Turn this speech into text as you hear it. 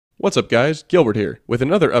What's up, guys? Gilbert here, with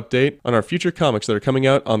another update on our future comics that are coming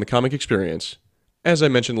out on the Comic Experience. As I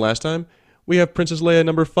mentioned last time, we have Princess Leia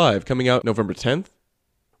number 5 coming out November 10th.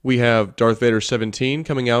 We have Darth Vader 17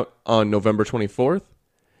 coming out on November 24th.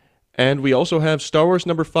 And we also have Star Wars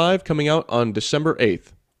number 5 coming out on December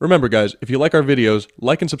 8th. Remember, guys, if you like our videos,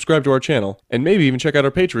 like and subscribe to our channel, and maybe even check out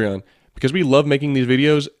our Patreon, because we love making these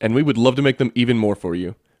videos, and we would love to make them even more for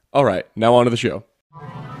you. Alright, now on to the show.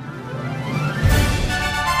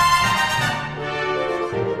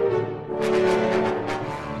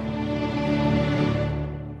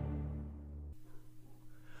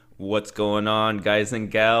 What's going on, guys and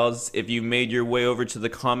gals? If you made your way over to the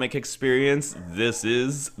Comic Experience, this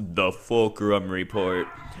is the Fulcrum Report.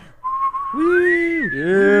 Woo!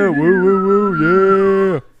 Yeah, woo, woo,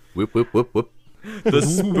 woo, yeah! Whoop, whoop, whoop, whoop. The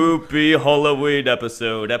spoopy Halloween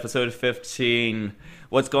episode 15.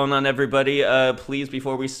 What's going on, everybody? Please,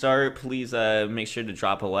 before we start, please make sure to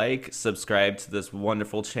drop a like, subscribe to this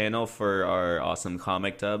wonderful channel for our awesome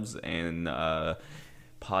comic dubs and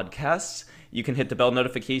podcasts. You can hit the bell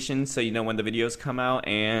notification so you know when the videos come out,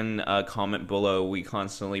 and comment below. We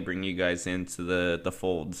constantly bring you guys into the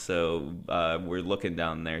fold, so we're looking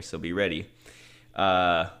down there, so be ready.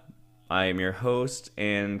 I am your host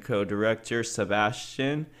and co-director,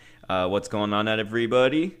 Sebastian. What's going on,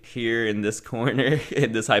 everybody? Here in this corner,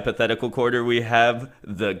 in this hypothetical corner, we have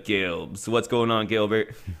the Gilbs. What's going on,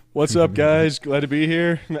 Gilbert? What's up, guys? Glad to be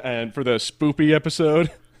here, and for the spoopy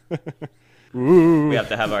episode. Ooh. We have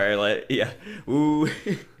to have our, ooh.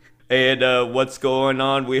 And what's going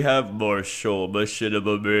on? We have Marshall,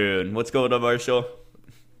 Machinima Man. What's going on, Marshall?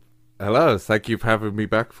 Hello, thank you for having me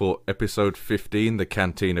back for episode 15, The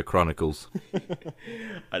Cantina Chronicles.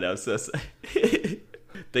 I know, so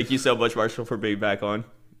thank you so much, Marshall, for being back on.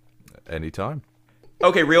 Anytime.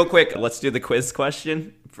 Okay, real quick, let's do the quiz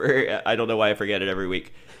question. I don't know why I forget it every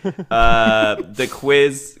week. The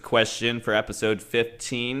quiz question for episode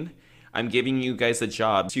 15. I'm giving you guys a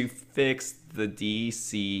job to fix the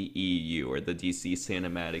DCEU, or the DC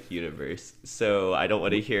Cinematic Universe. So I don't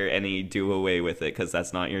want to hear any do away with it, because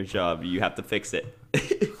that's not your job. You have to fix it.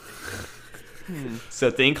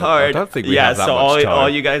 So think hard. I don't think we have that much time. All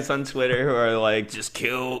you guys on Twitter who are like, just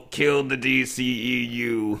kill the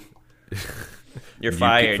DCEU. You're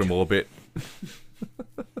fired. From orbit.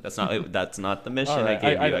 That's not the mission Right. I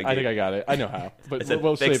gave you. I think I got it. I know how, but said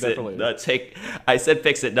we'll save fix that it, for later. I said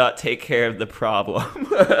fix it, not take care of the problem.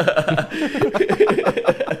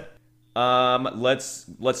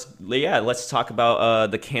 Let's talk about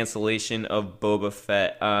the cancellation of Boba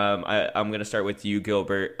Fett. I'm gonna start with you,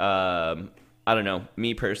 Gilbert. I don't know.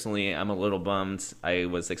 Me personally, I'm a little bummed. I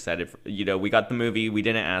was excited. We got the movie we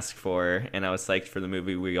didn't ask for, and I was psyched for the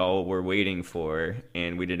movie we all were waiting for,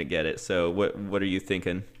 and we didn't get it. So what are you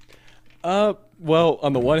thinking? Well,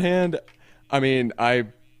 on the one hand, I mean,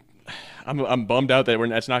 I'm bummed out that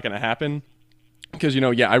that's not going to happen, because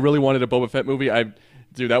I really wanted a Boba Fett movie.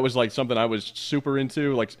 Dude, that was like something I was super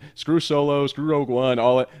into. Like, screw Solo, screw Rogue One,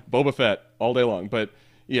 Boba Fett all day long. But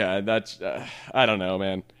yeah, that's I don't know,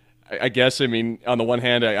 man. I guess, I mean, on the one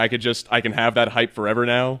hand, I can have that hype forever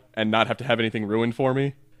now and not have to have anything ruined for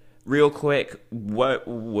me. Real quick, what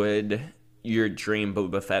would your dream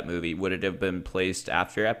Boba Fett movie? Would it have been placed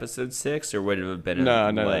after Episode 6, or would it have been No.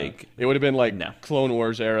 It would have been like Clone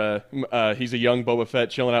Wars era. He's a young Boba Fett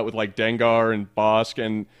chilling out with like Dengar and Bosk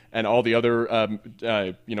and all the other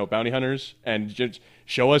bounty hunters, and just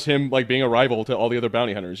show us him like being a rival to all the other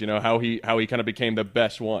bounty hunters. How he kind of became the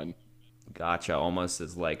best one. Gotcha. Almost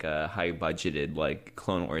as like a high budgeted like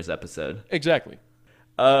Clone Wars episode. Exactly.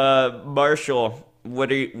 Marshall,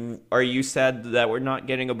 are you sad that we're not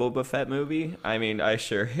getting a Boba Fett movie? I mean, I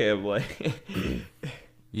sure am. Like,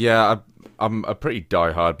 Yeah, I'm a pretty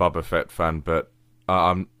diehard Boba Fett fan, but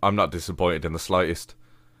I'm not disappointed in the slightest.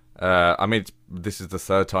 I mean, this is the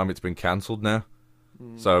third time it's been cancelled now,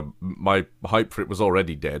 so my hype for it was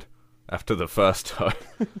already dead after the first time.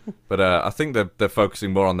 But I think they're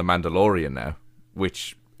focusing more on the Mandalorian now,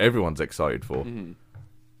 which everyone's excited for. Mm-hmm.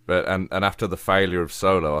 But and after the failure of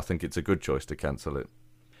Solo, I think it's a good choice to cancel it.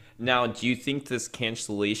 Now, do you think this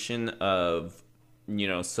cancellation of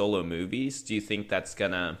Solo movies, do you think that's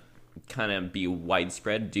gonna kind of be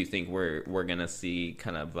widespread? Do you think we're gonna see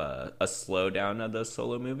kind of a slowdown of those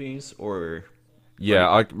Solo movies, or?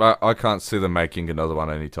 Yeah, I can't see them making another one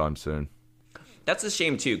anytime soon. That's a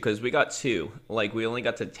shame, too, because we got 2. Like, we only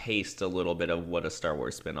got to taste a little bit of what a Star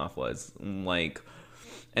Wars spinoff was. Like,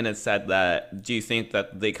 and it's sad that... Do you think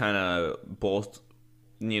that they kind of both...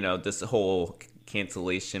 this whole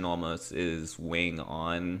cancellation almost is weighing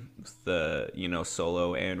on the,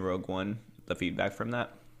 Solo and Rogue One? The feedback from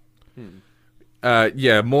that?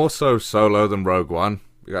 Yeah, more so Solo than Rogue One,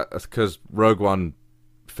 because Rogue One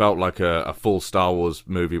felt like a full Star Wars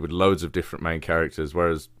movie with loads of different main characters,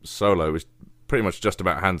 whereas Solo was pretty much just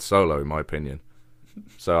about Han Solo, in my opinion.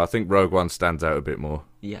 So I think Rogue One stands out a bit more.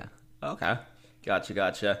 Yeah. Okay.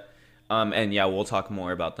 Gotcha. And yeah, we'll talk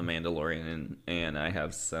more about the Mandalorian, and I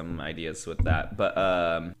have some ideas with that. But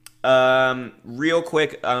real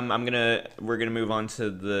quick, we're gonna move on to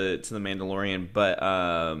the Mandalorian, but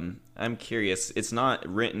I'm curious. It's not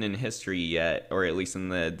written in history yet, or at least in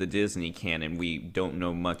the Disney canon. We don't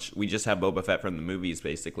know much. We just have Boba Fett from the movies,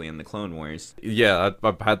 basically, in the Clone Wars. Yeah,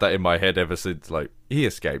 I've had that in my head ever since. Like, he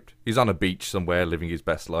escaped. He's on a beach somewhere, living his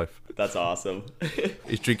best life. That's awesome.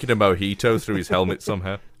 He's drinking a mojito through his helmet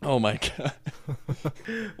somehow. Oh my god.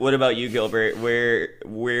 What about you, Gilbert?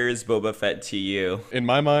 Where's Boba Fett to you? In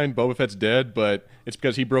my mind, Boba Fett's dead, but it's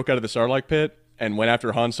because he broke out of the Sarlacc pit and went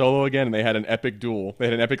after Han Solo again, and they had an epic duel. They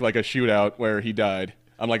had an epic, like, a shootout where he died.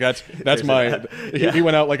 I'm like, that's my... He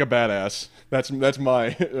went out like a badass. That's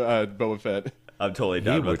my Boba Fett. I'm totally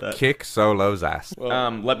down with that. He would kick Solo's ass.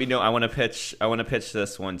 Let me know. I want to pitch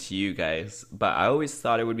this one to you guys. But I always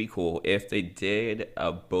thought it would be cool if they did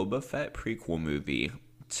a Boba Fett prequel movie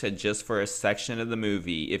for a section of the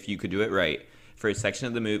movie, if you could do it right, for a section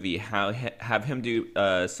of the movie, have him do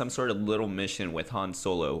some sort of little mission with Han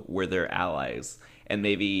Solo where they're allies, and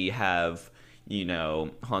maybe have,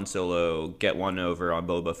 Han Solo get one over on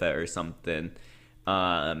Boba Fett or something.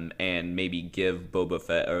 And maybe give Boba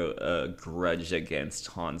Fett a grudge against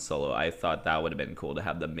Han Solo. I thought that would have been cool to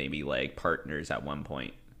have them maybe like partners at one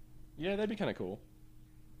point. Yeah, that'd be kind of cool.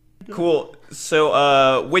 Cool.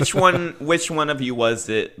 So, which one of you was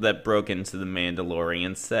it that broke into the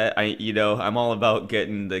Mandalorian set? I'm all about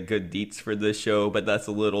getting the good deets for this show, but that's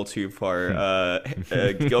a little too far.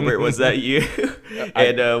 Gilbert, was that you?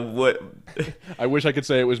 And what? I wish I could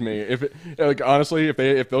say it was me. Honestly,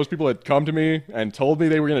 if those people had come to me and told me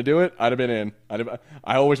they were gonna do it, I'd have been in.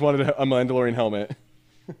 I always wanted a Mandalorian helmet.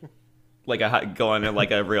 Go on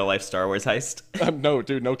like a real life Star Wars heist. No,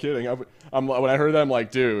 dude, no kidding. When I heard that, I'm like,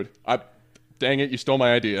 dude, dang it, you stole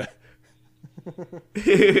my idea.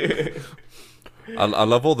 I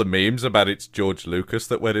love all the memes about it's George Lucas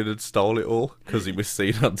that went in and stole it all because he was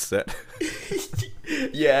seen on set.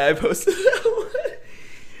 Yeah, I posted that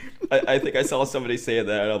one. I think I saw somebody say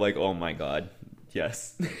that, and I'm like, oh my god,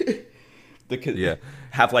 yes. Yeah.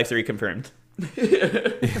 Half-Life 3 confirmed. Yeah,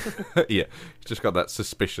 he's just got that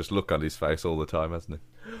suspicious look on his face all the time, hasn't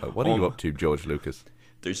he? What are you up to, George Lucas?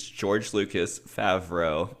 There's George Lucas,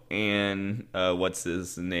 Favreau, and what's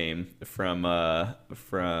his name from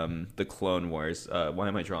the Clone Wars? Why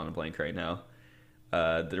am I drawing a blank right now?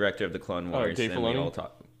 The director of the Clone Wars. Dave Filoni.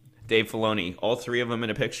 Dave Filoni. All three of them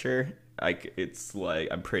in a picture. It's like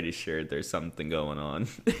I'm pretty sure there's something going on.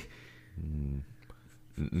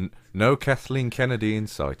 No Kathleen Kennedy in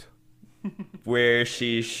sight. Where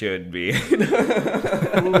she should be.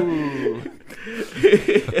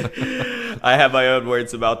 I have my own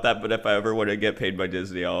words about that, but if I ever want to get paid by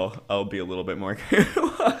Disney, I'll be a little bit more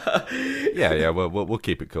careful. Yeah. We'll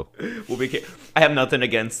keep it cool. I have nothing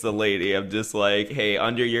against the lady. I'm just like, hey,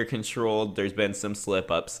 under your control, there's been some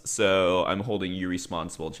slip ups, so I'm holding you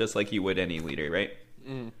responsible, just like you would any leader, right?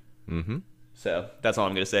 Mm-hmm. So that's all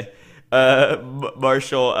I'm gonna say.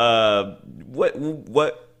 Marshall,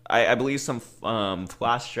 what? I believe some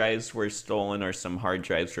flash drives were stolen or some hard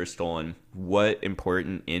drives were stolen. What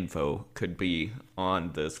important info could be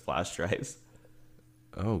on those flash drives?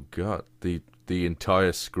 Oh god, the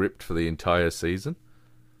entire script for the entire season.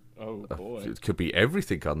 Oh boy, it could be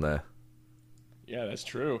everything on there. Yeah, that's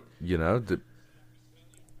true.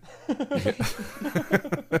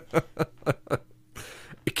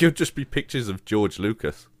 It could just be pictures of George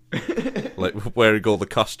Lucas, like wearing all the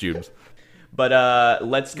costumes. But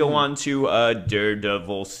let's go on to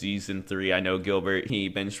Daredevil Season 3. I know Gilbert, he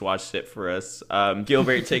binge-watched it for us.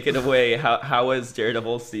 Gilbert, take it away. How was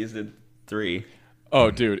Daredevil Season 3?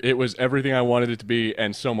 Oh, dude, it was everything I wanted it to be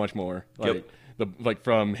and so much more.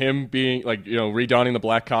 From him being, redonning the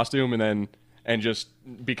black costume and just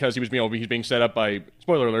because he was being set up by,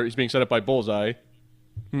 spoiler alert, he's being set up by Bullseye.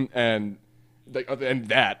 And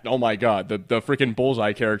that, oh my god, the freaking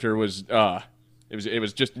Bullseye character was... It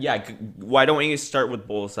was just... Yeah, why don't we start with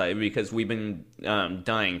Bullseye? Because we've been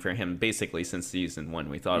dying for him basically since Season 1.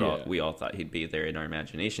 We all thought he'd be there in our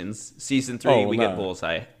imaginations. Season 3, get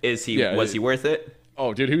Bullseye. Was he worth it?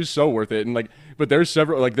 Oh, dude, he was so worth it. And but there's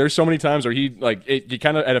so many times where he you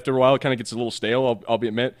kind of after a while it kind of gets a little stale. I'll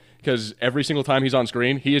admit, because every single time he's on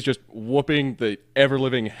screen, he is just whooping the ever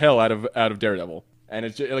living hell out of Daredevil. And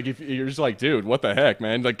it's just, you're just like, dude, what the heck,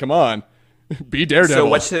 man? Come on. Be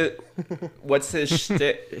Daredevil. So what's his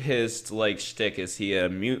shtick? His like shtick? Is he a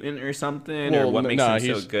mutant or something, or what makes him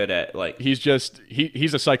so good at like? He's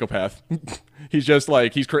a psychopath. He's just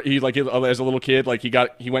like he as a little kid, like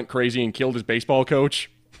he went crazy and killed his baseball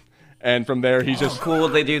coach, and from there he's just cool.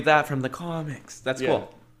 They do that from the comics. That's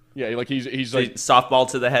cool. Yeah, like he's so like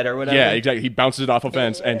softball to the head or whatever. Yeah, exactly. He bounces it off a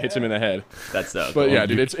fence and hits him in the head. That's so. But cool. yeah,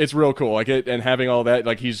 dude, it's real cool. Like it, and having all that,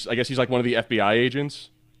 like I guess he's like one of the FBI agents,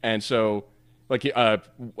 and so like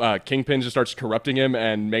Kingpin just starts corrupting him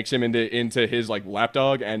and makes him into his like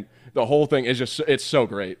lapdog, and the whole thing is it's so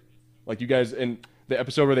great. Like you guys in the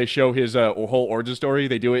episode where they show his whole origin story,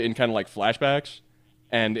 they do it in kind of like flashbacks,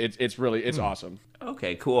 and it's really awesome.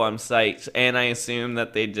 Okay, cool. I'm psyched. And I assume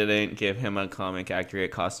that they didn't give him a comic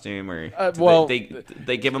accurate costume, or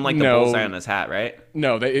they give him like the bullseye on his hat, right?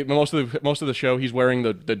 No, most of the show he's wearing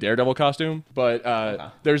the Daredevil costume,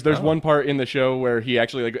 but there's one part in the show where he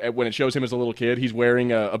actually like when it shows him as a little kid, he's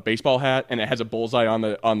wearing a baseball hat and it has a bullseye on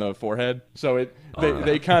the forehead. So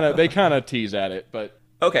they kind of tease at it, but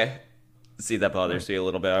okay. See, that bothers me a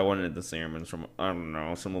little bit. I wanted to see him in some, I don't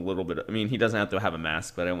know, some a little bit. I mean, he doesn't have to have a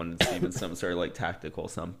mask, but I wanted to see him in some sort of like tactical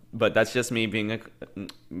some. But that's just me being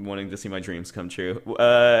wanting to see my dreams come true.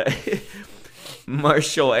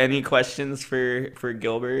 Marshall, any questions for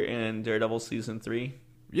Gilbert and Daredevil season 3?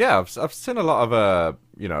 Yeah, I've seen a lot of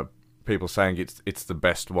people saying it's the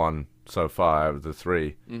best one so far out of the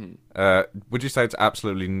 3. Mm-hmm. Would you say it's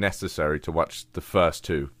absolutely necessary to watch the first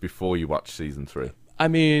 2 before you watch season 3? I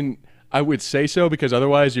mean, I would say so, because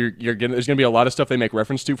otherwise there's going to be a lot of stuff they make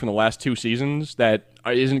reference to from the last 2 seasons that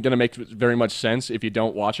isn't going to make very much sense if you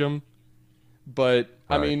don't watch them. But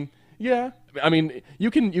right. I mean, yeah, I mean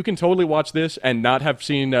you can totally watch this and not have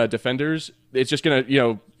seen Defenders. It's just gonna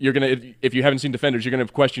you're gonna if you haven't seen Defenders, you're gonna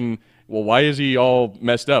question, well, why is he all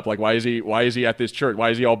messed up? Like why is he at this church? Why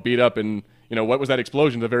is he all beat up? And what was that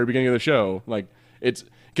explosion at the very beginning of the show? Like it's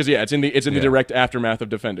because it's in the direct aftermath of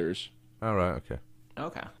Defenders. All right, okay.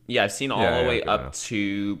 Okay. Yeah, I've seen all the way up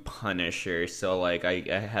to Punisher, so like I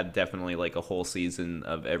had definitely like a whole season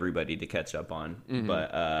of everybody to catch up on. Mm-hmm.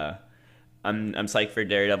 But I'm psyched for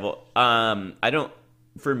Daredevil. I don't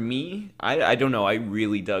know. I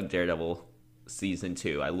really dug Daredevil season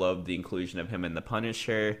 2. I loved the inclusion of him in the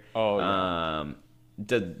Punisher. Oh yeah.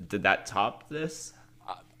 Did that top this?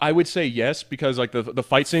 I would say yes, because like the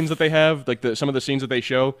fight scenes that they have, like some of the scenes that they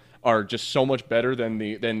show are just so much better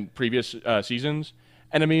than previous seasons.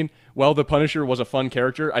 And I mean, while the Punisher was a fun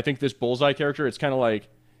character, I think this Bullseye character, it's kind of like,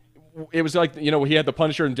 it was like, he had the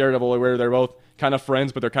Punisher and Daredevil where they're both kind of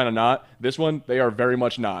friends, but they're kind of not. This one, they are very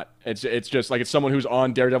much not. It's just like, it's someone who's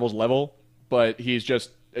on Daredevil's level, but he's just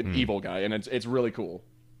an evil guy, and it's really cool.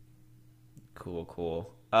 Cool.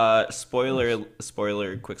 Quick spoiler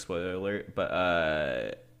alert,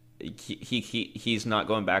 but he's not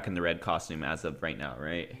going back in the red costume as of right now,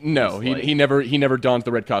 right? No, he never donned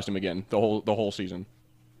the red costume again the whole season.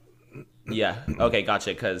 Yeah. Okay,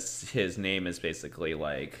 gotcha. Because his name is basically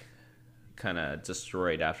like kind of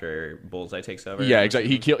destroyed after Bullseye takes over. Yeah,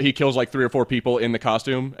 exactly. He kills like 3 or 4 people in the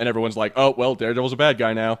costume, and everyone's like, "Oh, well, Daredevil's a bad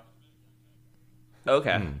guy now."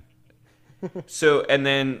 Okay. So, and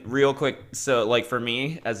then real quick, so like for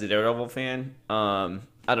me as a Daredevil fan, I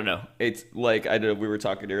don't know. It's like we were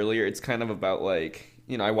talking earlier. It's kind of about like,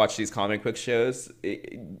 I watch these comic book shows.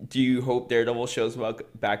 Do you hope Daredevil shows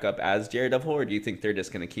back up as Daredevil, or do you think they're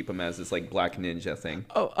just going to keep him as this like Black Ninja thing?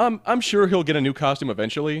 Oh, I'm sure he'll get a new costume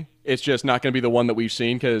eventually. It's just not going to be the one that we've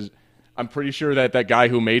seen, because I'm pretty sure that guy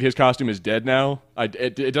who made his costume is dead now.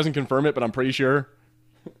 It doesn't confirm it, but I'm pretty sure.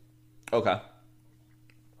 Okay.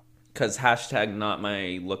 Because # not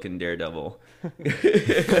my looking Daredevil.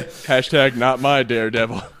 # not my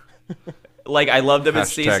Daredevil. Like, I loved him in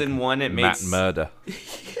season 1. It Matt makes Murder.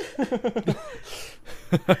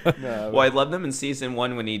 Well, I loved him in season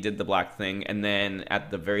 1 when he did the black thing, and then at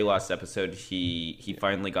the very last episode, he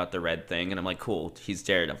finally got the red thing, and I'm like, cool, he's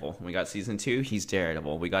Daredevil. We got season 2, he's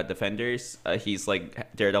Daredevil. We got Defenders, he's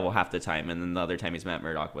like Daredevil half the time, and then the other time he's Matt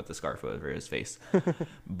Murdock with the scarf over his face.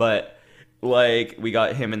 But like, we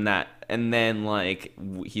got him in that, and then like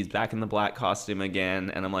he's back in the black costume again,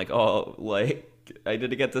 and I'm like, oh, like, I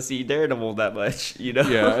didn't get to see Daredevil that much,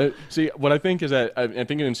 Yeah. See, what I think is that I'm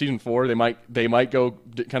thinking in season 4 they might go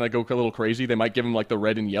a little crazy. They might give him like the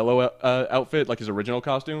red and yellow outfit, like his original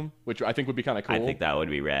costume, which I think would be kind of cool. I think that would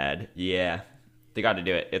be rad. Yeah, they got to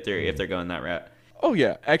do it if they're going that route. Oh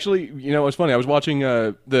yeah, actually, it's funny. I was watching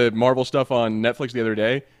the Marvel stuff on Netflix the other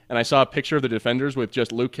day, and I saw a picture of the Defenders with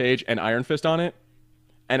just Luke Cage and Iron Fist on it.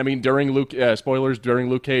 And I mean, during Luke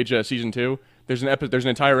Cage season 2. There's an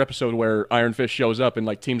entire episode where Iron Fist shows up and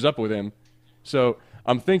like teams up with him. So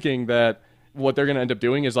I'm thinking that what they're going to end up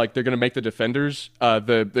doing is like they're going to make the Defenders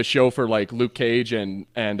the show for like Luke Cage and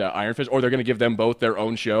Iron Fist, or they're going to give them both their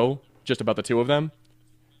own show just about the two of them.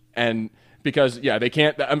 And because they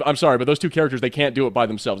can't. I'm sorry, but those two characters, they can't do it by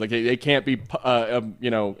themselves. Like they can't be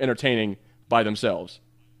entertaining by themselves.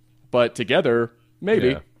 But together,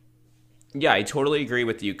 maybe. Yeah, I totally agree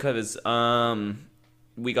with you because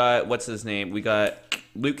we got what's his name? We got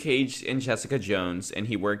Luke Cage and Jessica Jones, and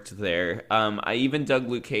he worked there. I even dug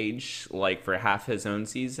Luke Cage like for half his own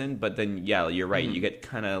season, but then you're right. You get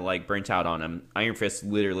kind of like burnt out on him. Iron Fist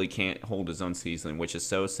literally can't hold his own season, which is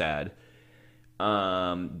so sad.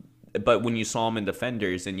 But when you saw him in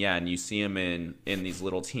Defenders, and you see him in these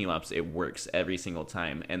little team ups, it works every single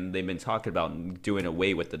time. And they've been talking about doing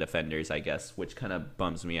away with the Defenders, I guess, which kind of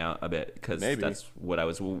bums me out a bit because that's what I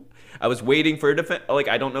was waiting for. Like,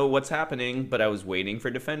 I don't know what's happening, but I was waiting for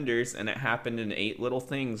Defenders, and it happened in 8 little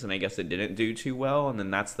things, and I guess it didn't do too well. And then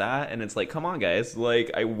that's that, and it's like, come on, guys!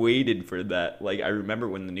 Like, I waited for that. Like, I remember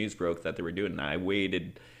when the news broke that they were doing that. I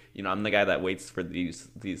waited. I'm the guy that waits for these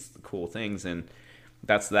cool things, and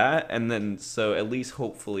that's that. And then so at least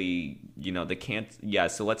hopefully they can't.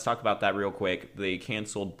 So let's talk about that real quick. They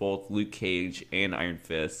canceled both Luke Cage and Iron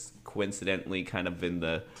Fist, coincidentally kind of in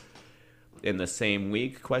the same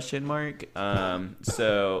week, ?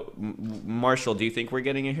 So Marshall, do you think we're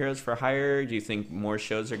getting a Heroes for Hire? Do you think more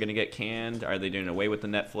shows are going to get canned? Are they doing away with the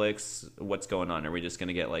Netflix? What's going on? Are we just going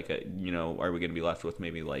to get like are we going to be left with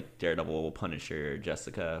maybe like Daredevil, Punisher,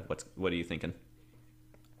 Jessica? What are you thinking?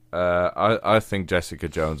 I think Jessica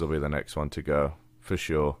Jones will be the next one to go, for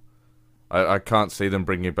sure. I can't see them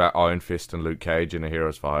bringing back Iron Fist and Luke Cage in a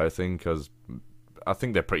Heroes for Hire thing, because I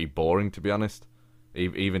think they're pretty boring, to be honest.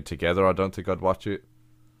 Even together, I don't think I'd watch it.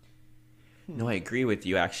 No, I agree with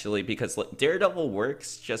you, actually, because Daredevil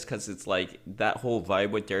works just because it's like that whole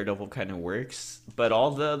vibe with Daredevil kind of works, but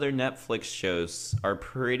all the other Netflix shows are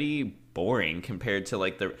pretty boring compared to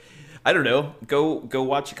like I don't know, go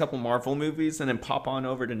watch a couple Marvel movies and then pop on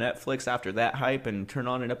over to Netflix after that hype and turn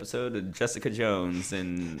on an episode of Jessica Jones,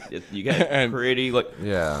 and you get pretty like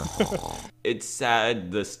It's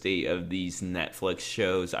sad, the state of these Netflix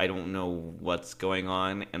shows. I don't know what's going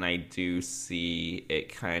on, and I do see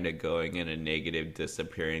it kind of going in a negative,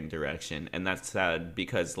 disappearing direction, and that's sad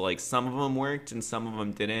because like some of them worked and some of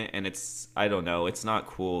them didn't, and I don't know, it's not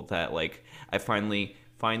cool that like I finally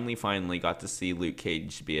got to see Luke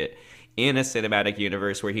Cage be it in a cinematic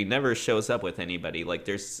universe where he never shows up with anybody. Like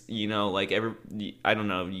there's like I don't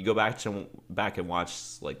know, you go back and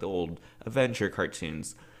watch like the old Avenger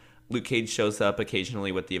cartoons. Luke Cage shows up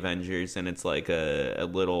occasionally with the Avengers, and it's like a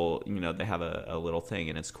little, they have a little thing,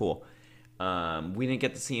 and it's cool. We didn't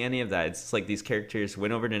get to see any of that. It's just like these characters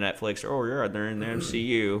went over to Netflix. They're in the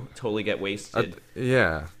MCU. Totally get wasted.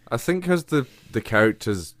 I think because the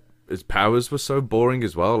characters, his powers were so boring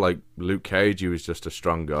as well. Like Luke Cage, he was just a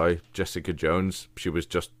strong guy. Jessica Jones, she was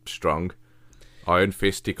just strong. Iron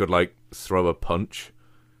Fist, he could like throw a punch,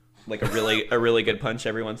 like a really good punch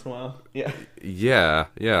every once in a while. Yeah,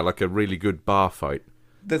 like a really good bar fight.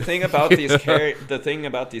 The thing about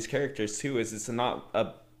these characters too is it's not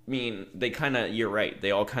a. I mean, they kind of, you're right, they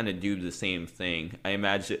all kind of do the same thing. I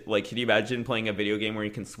imagine, like, can you imagine playing a video game where you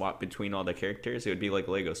can swap between all the characters? It would be like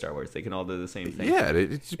Lego Star Wars. They can all do the same thing. Yeah,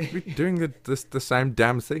 it's doing the same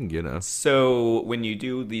damn thing, So when you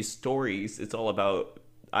do these stories, it's all about,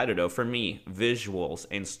 I don't know, for me, visuals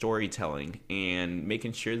and storytelling and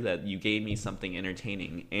making sure that you gave me something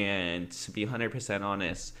entertaining. And to be 100%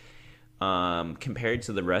 honest, compared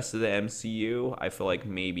to the rest of the MCU, I feel like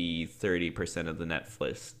maybe 30% of the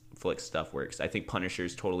Netflix stuff works. I think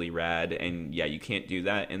Punisher's totally rad, and you can't do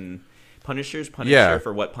that. And Punisher's Punisher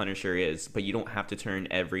for what Punisher is, but you don't have to turn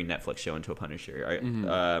every Netflix show into a Punisher.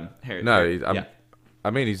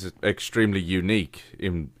 I mean, he's extremely unique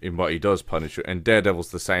in what he does, Punisher, and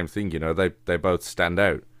Daredevil's the same thing. They both stand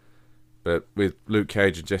out. But with Luke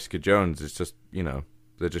Cage and Jessica Jones, it's just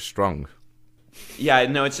they're just strong. Yeah,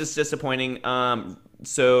 no, it's just disappointing.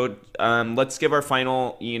 So let's give our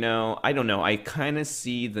final, I don't know. I kind of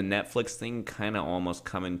see the Netflix thing kind of almost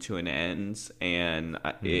coming to an end. And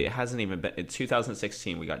it hasn't even been... In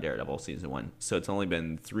 2016, we got Daredevil Season 1. So it's only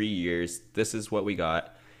been 3 years. This is what we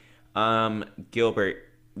got. Gilbert,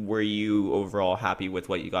 were you overall happy with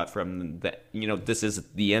what you got from the... this is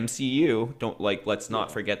the MCU. Let's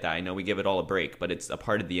not forget that. I know we give it all a break, but it's a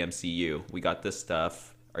part of the MCU. We got this stuff.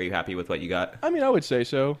 Are you happy with what you got? I mean, I would say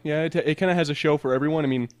so. Yeah, it kind of has a show for everyone. I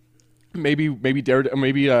mean, maybe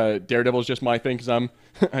Daredevil is just my thing because I'm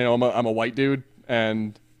a white dude,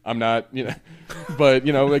 and I'm not, but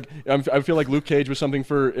like I feel like Luke Cage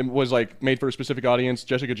was like made for a specific audience.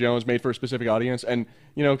 Jessica Jones made for a specific audience, and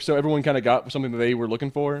so everyone kind of got something that they were looking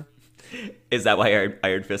for. Is that why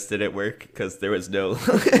Iron Fist didn't work? Because there was no.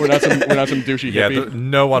 we're not some douchey hippie. Yeah,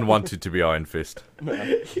 no one wanted to be Iron Fist.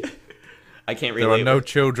 I can't relate. There are no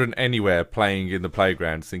children anywhere playing in the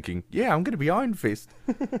playground thinking, "Yeah, I'm going to be Iron Fist."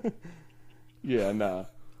 Yeah, nah.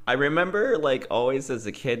 I remember, like, always as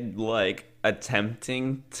a kid, like,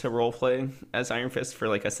 attempting to roleplay as Iron Fist for,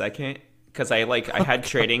 like, a second. Because I had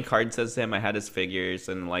trading cards as him. I had his figures,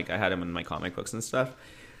 and, like, I had him in my comic books and stuff.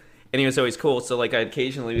 And he was always cool. So, like, I'd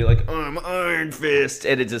occasionally be like, I'm Iron Fist.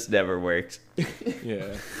 And it just never worked.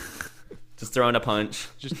 Yeah. Just throwing a punch.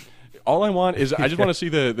 All I want is I just want to see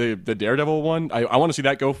the Daredevil one. I want to see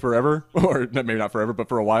that go forever, or maybe not forever, but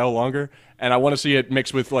for a while longer. And I want to see it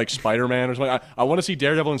mixed with like Spider-Man or something. I want to see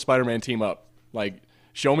Daredevil and Spider-Man team up. Like,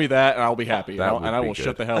 show me that, and I'll be happy. And I will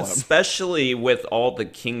shut the hell up. Especially with all the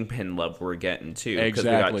Kingpin love we're getting too. Because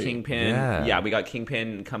Exactly. we got Kingpin. Yeah. We got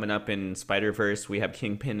Kingpin coming up in Spider-Verse. We have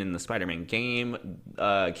Kingpin in the Spider-Man game.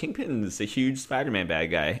 Kingpin is a huge Spider-Man bad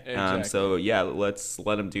guy. Exactly. So yeah, let's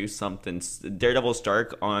let him do something. Daredevil's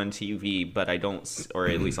dark on TV, but I don't, or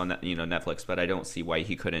at least on Netflix. But I don't see why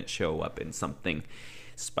he couldn't show up in something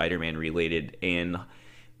Spider-Man related and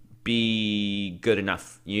be good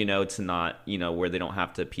enough, to not, where they don't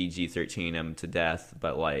have to PG-13 him to death,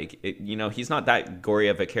 but like, he's not that gory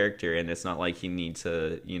of a character, and it's not like he needs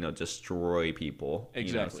to, destroy people.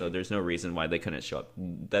 Exactly. So there's no reason why they couldn't show up.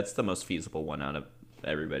 That's the most feasible one out of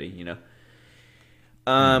everybody,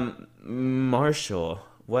 Marshall,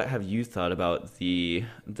 what have you thought about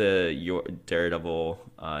your Daredevil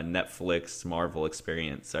Netflix Marvel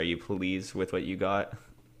experience? Are you pleased with what you got?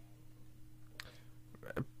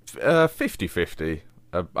 50-50.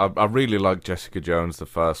 I really liked Jessica Jones, the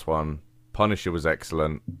first one. Punisher was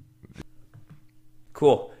excellent.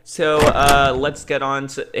 Cool. So let's get on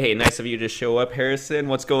to... Hey, nice of you to show up, Harrison.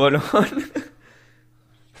 What's going on?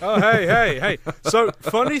 Oh, hey. So,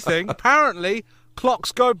 funny thing, apparently,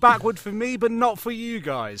 clocks go backward for me, but not for you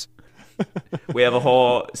guys. We have a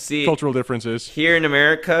whole... cultural differences. Here in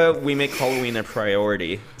America, we make Halloween a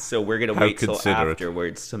priority. So we're going to wait till considerate.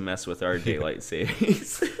 afterwards to mess with our daylight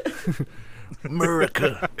savings.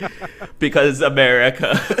 America. Because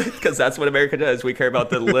that's what America does. We care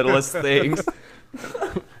about the littlest things.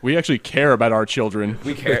 We actually care about our children.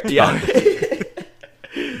 We care, yeah.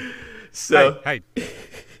 So, Hey,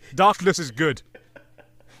 darkness is good.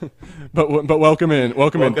 But welcome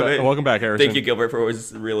back, Harrison. Thank you, Gilbert, for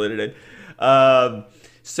always reeling it in.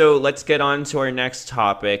 So let's get on to our next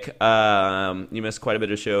topic. You missed quite a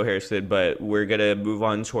bit of show, Harrison, but we're gonna move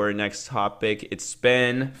on to our next topic. It's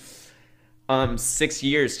been 6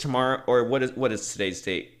 years tomorrow, or what is today's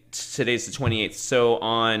date? Today's the 28th. So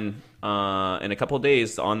in a couple of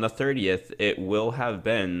days, on the 30th, it will have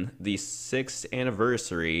been the 6th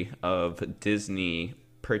anniversary of Disney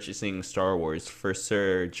purchasing Star Wars for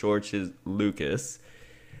Sir George Lucas.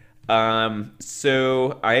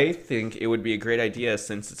 So I think it would be a great idea,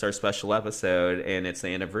 since it's our special episode and it's the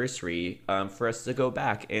anniversary, for us to go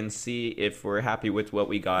back and see if we're happy with what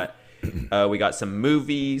we got. We got some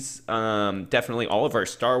movies. Definitely all of our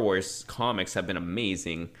Star Wars comics have been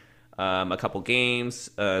amazing. A couple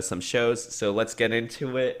games, some shows. So let's get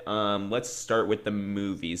into it. Let's start with the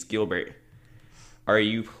movies. Gilbert, are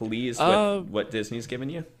you pleased with what Disney's given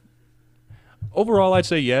you? Overall, I'd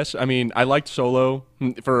say yes. I mean, I liked Solo.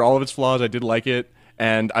 For all of its flaws, I did like it.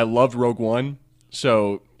 And I loved Rogue One.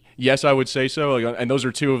 So, yes, I would say so. And those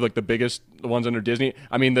are two of like the biggest ones under Disney.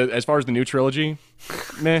 I mean, as far as the new trilogy,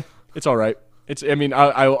 meh, it's all right.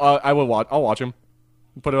 I will watch. I'll watch them.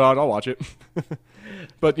 Put it out. I'll watch it.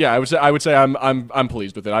 But yeah, I would say I'm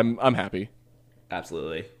pleased with it. I'm happy.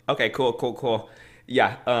 Absolutely. Okay, cool.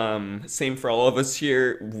 Yeah, same for all of us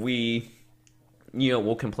here.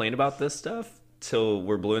 We'll complain about this stuff till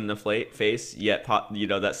we're blue in the face, yet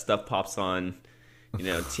that stuff pops on,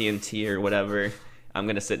 TNT or whatever. I'm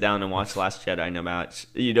going to sit down and watch Last Jedi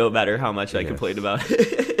no matter how much I complain about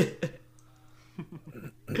it.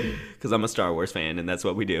 Because I'm a Star Wars fan, and that's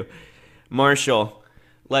what we do. Marshall,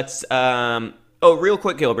 let's... real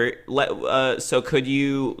quick, Gilbert. Let's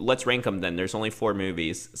rank them then. There's only 4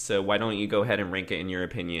 movies, so why don't you go ahead and rank it in your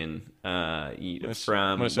opinion? Let's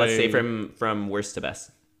say from worst to best.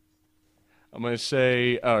 I'm gonna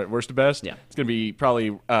say worst to best. Yeah, it's gonna be probably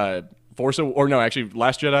Last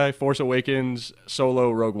Jedi, Force Awakens,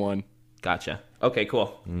 Solo, Rogue One. Gotcha. Okay,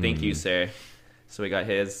 cool. Thank you, sir. So we got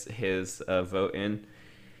his vote in.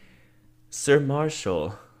 Sir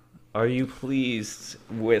Marshall, are you pleased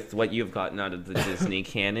with what you've gotten out of the Disney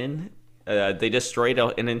canon? They destroyed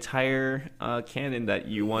an entire canon that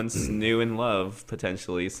you once knew and loved,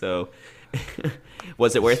 potentially. So,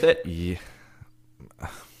 was it worth it? Yeah.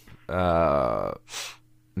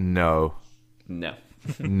 No. No.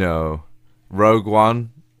 No. Rogue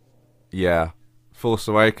One, yeah. Force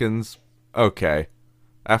Awakens, okay.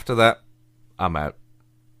 After that, I'm out.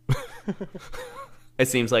 It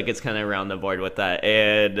seems like it's kind of around the board with that.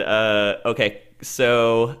 And okay,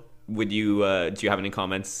 so would you do you have any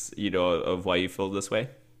comments, of why you feel this way?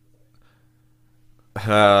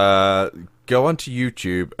 Go onto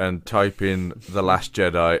YouTube and type in The Last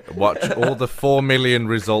Jedi. Watch all the 4 million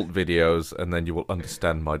result videos, and then you will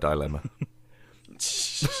understand my dilemma.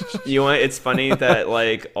 It's funny that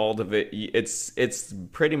like all of it's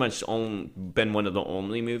pretty much been one of the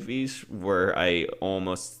only movies where I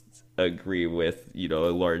almost agree with a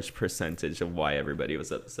large percentage of why everybody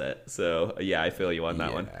was upset. So yeah, I feel you on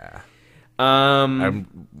that one.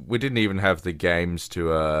 And we didn't even have the games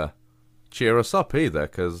to cheer us up either,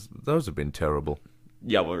 because those have been terrible.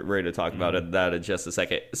 Yeah, we're ready to talk about that in just a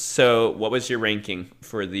second. So what was your ranking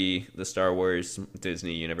for the Star Wars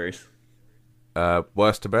Disney universe?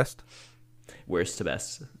 Worst to best? Worst to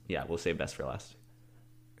best. Yeah, we'll say best for last.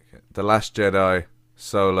 Okay. The Last Jedi,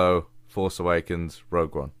 Solo, Force Awakens,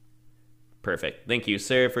 Rogue One. Perfect. Thank you,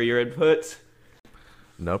 sir, for your input.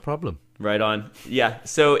 No problem. Right on. Yeah.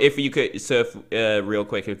 So if you could, real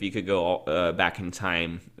quick, if you could go back in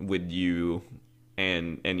time, would you,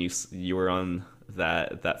 and you were on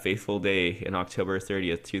that fateful day in October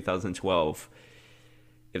 30th, 2012.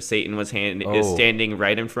 If Satan was is standing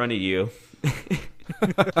right in front of you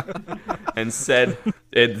and said,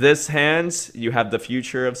 "In this hand, you have the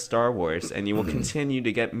future of Star Wars, and you will continue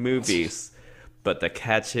to get movies, but the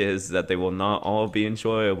catch is that they will not all be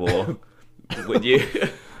enjoyable." Would you?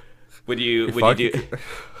 Would you do?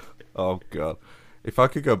 Oh God! If I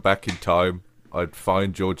could go back in time, I'd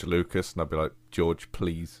find George Lucas and I'd be like, "George,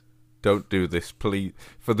 please, don't do this, please,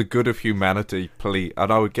 for the good of humanity, please."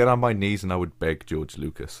 And I would get on my knees and I would beg George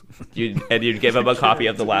Lucas. You'd give him a copy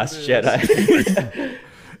of The Last Jedi.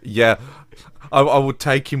 Yeah, I would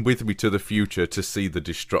take him with me to the future to see the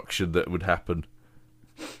destruction that would happen.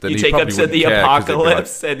 Then you take him to the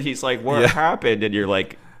apocalypse, and he's like, "What happened?" And you're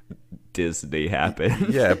like, "Disney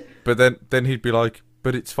happened." Yeah, but then he'd be like,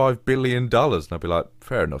 "But it's $5 billion," and I'd be like,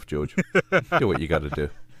 "Fair enough, George. Do what you got to do.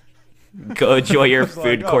 Go enjoy your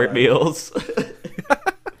food court meals."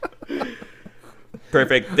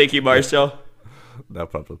 Perfect. Thank you, Marshall. No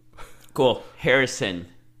problem. Cool. Harrison.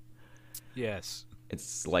 Yes.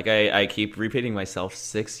 It's like I keep repeating myself.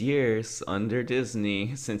 6 years under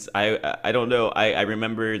Disney since I don't know. I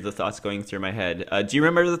remember the thoughts going through my head. Do you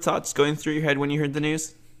remember the thoughts going through your head when you heard the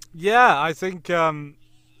news? Yeah, I think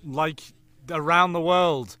like around the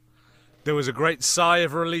world, there was a great sigh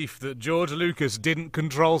of relief that George Lucas didn't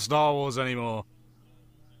control Star Wars anymore.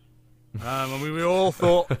 And we all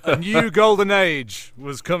thought a new golden age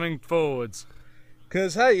was coming forwards.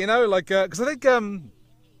 Because, hey, because I think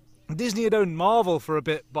Disney had owned Marvel for a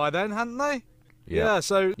bit by then, hadn't they? Yeah,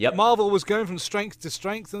 so Marvel was going from strength to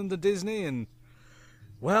strength under Disney, and,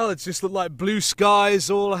 well, it just looked like blue skies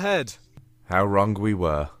all ahead. How wrong we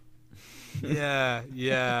were.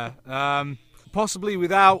 Yeah. Possibly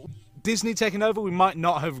without Disney taking over, we might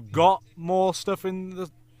not have got more stuff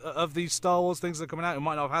of these Star Wars things that are coming out. We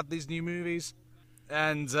might not have had these new movies.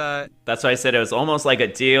 And that's why I said it was almost like a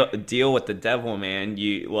deal with the devil, man.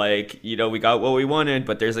 We got what we wanted,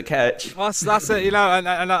 but there's a catch. That's it, and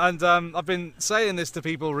I've been saying this to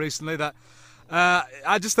people recently that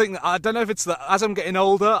I just think that, I don't know if it's that as I'm getting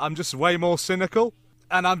older, I'm just way more cynical,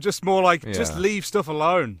 and I'm just more like, just leave stuff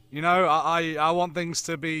alone. I want things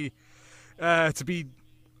to be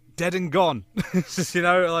dead and gone.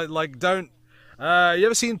 like don't. You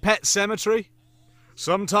ever seen Pet Sematary?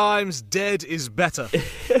 Sometimes dead is better.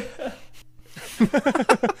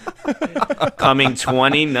 Coming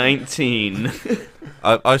 2019.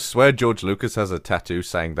 I swear George Lucas has a tattoo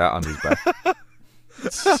saying that on his back.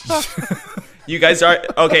 You guys are...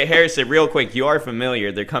 Okay, Harrison, real quick. You are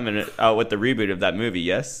familiar. They're coming out with the reboot of that movie,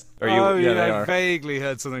 yes? I vaguely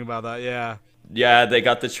heard something about that, yeah. Yeah, they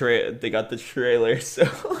got the trailer, so...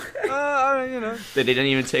 They didn't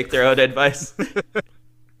even take their own advice.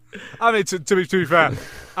 I mean, to be fair,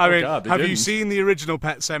 have you seen the original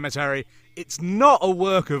Pet Sematary? It's not a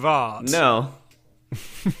work of art. No.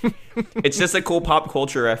 It's just a cool pop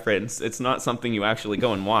culture reference. It's not something you actually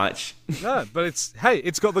go and watch. No, but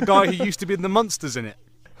it's got the guy who used to be in the Munsters in it.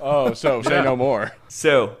 Oh, so say no more.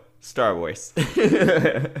 So, Star Wars.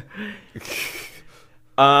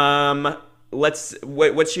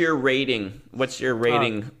 What's your rating? What's your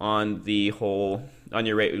rating on the whole? On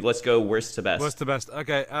your rate, let's go worst to best. Worst to best.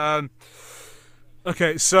 Okay.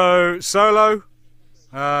 Okay. So Solo,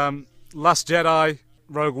 Last Jedi,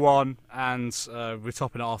 Rogue One, and we're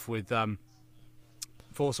topping it off with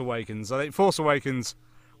Force Awakens. I think Force Awakens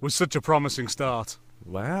was such a promising start.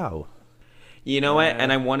 Wow. You know what?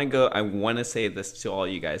 And I want to say this to all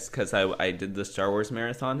you guys, because I did the Star Wars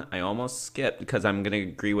marathon. I almost skipped, because I'm going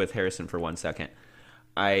to agree with Harrison for 1 second.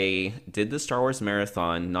 I did the Star Wars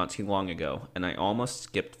marathon not too long ago, and I almost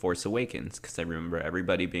skipped Force Awakens, because I remember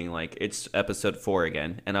everybody being like, it's episode 4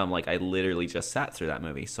 again. And I'm like, I literally just sat through that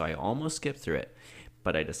movie, so I almost skipped through it.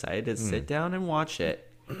 But I decided to sit down and watch it.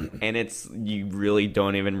 And you really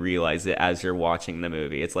don't even realize it as you're watching the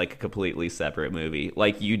movie. It's like a completely separate movie.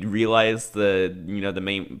 Like, you'd realize the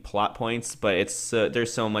main plot points, but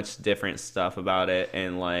there's so much different stuff about it,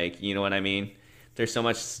 and like, you know what I mean? There's so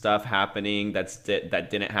much stuff happening that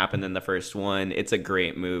didn't happen in the first one. It's a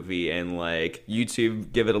great movie, and like,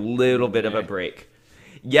 YouTube, give it a little bit of a break.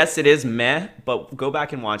 Yes, it is meh, but go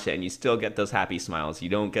back and watch it, and you still get those happy smiles. You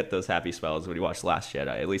don't get those happy smiles when you watch Last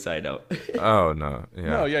Jedi. At least I don't. Oh, no. Yeah.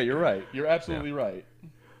 No, yeah, you're right. You're absolutely right.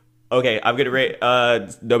 Okay, I'm going to rate...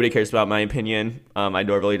 nobody cares about my opinion. I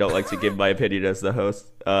normally don't like to give my opinion as the host.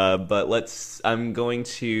 But I'm going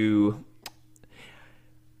to...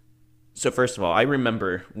 So first of all, I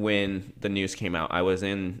remember when the news came out. I was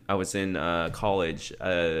in college.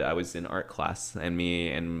 I was in art class, and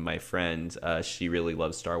me and my friend, she really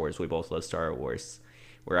loves Star Wars. We both love Star Wars.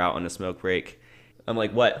 We're out on a smoke break. I'm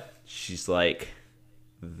like, what? She's like,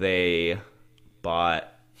 they bought.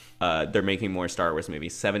 They're making more Star Wars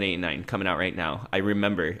movies. 7, 8, 9 coming out right now. I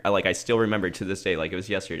remember. I still remember to this day, like it was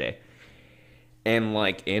yesterday. And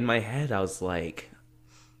like in my head, I was like,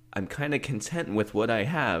 I'm kind of content with what I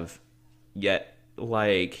have. Yet,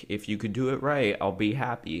 like, if you could do it right, I'll be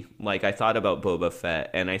happy. Like, I thought about Boba Fett,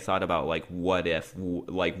 and I thought about, like, what if,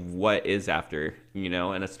 like, what is after, you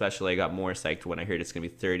know? And especially I got more psyched when I heard it's going to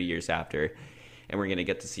be 30 years after, and we're going to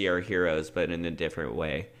get to see our heroes, but in a different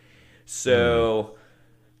way. So,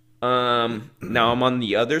 now I'm on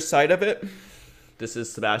the other side of it. This is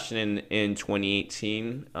Sebastian in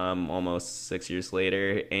 2018, almost 6 years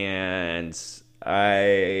later, and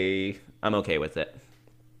I'm okay with it.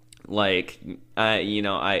 Like,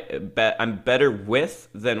 I'm better with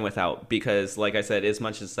than without, because, like I said, as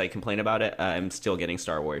much as I complain about it, I'm still getting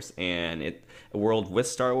Star Wars, and a world with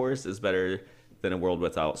Star Wars is better than a world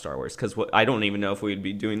without Star Wars, because I don't even know if we'd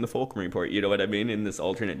be doing the Fulcrum report, you know what I mean, in this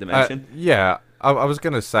alternate dimension. Yeah, I was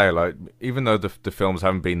going to say, like, even though the films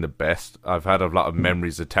haven't been the best, I've had a lot of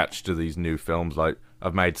memories attached to these new films. Like,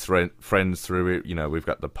 I've made friends through it, you know, we've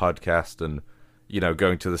got the podcast, and you know,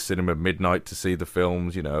 going to the cinema midnight to see the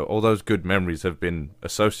films, you know, all those good memories have been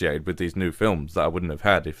associated with these new films that I wouldn't have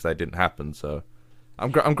had if they didn't happen. So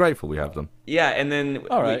I'm grateful we have them. Yeah, and then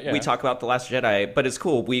we talk about The Last Jedi, but it's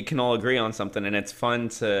cool. We can all agree on something, and it's fun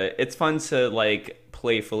to like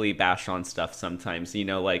playfully bash on stuff sometimes. You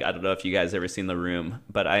know, like, I don't know if you guys ever seen The Room,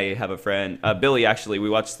 but I have a friend, Billy, actually, we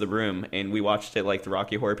watched The Room, and we watched it like the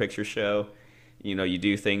Rocky Horror Picture Show. You know, you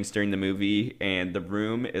do things during the movie, and The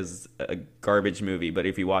Room is a garbage movie, but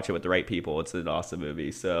if you watch it with the right people, it's an awesome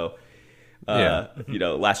movie. So, you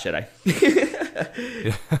know, Last Jedi.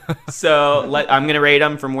 So I'm gonna rate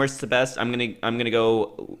them from worst to best. I'm gonna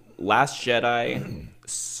go Last Jedi,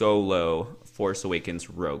 Solo, Force Awakens,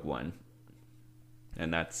 Rogue One,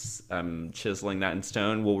 and I'm chiseling that in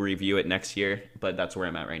stone. We'll review it next year, but that's where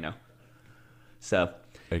I'm at right now. So,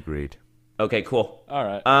 agreed. Okay, cool. All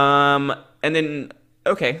right. And then,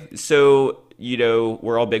 okay, so, you know,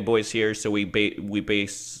 we're all big boys here, so we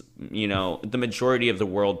base, you know, the majority of the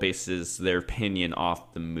world bases their opinion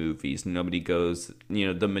off the movies. Nobody goes, you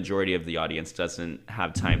know, the majority of the audience doesn't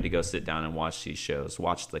have time to go sit down and watch these shows,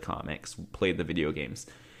 watch the comics, play the video games.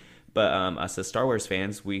 But us as Star Wars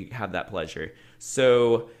fans, we have that pleasure.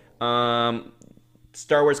 So,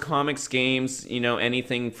 Star Wars comics, games, you know,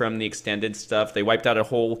 anything from the extended stuff. They wiped out a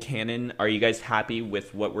whole canon. Are you guys happy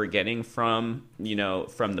with what we're getting from, you know,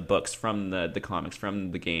 from the books, from the comics,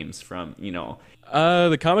 from the games, from, you know?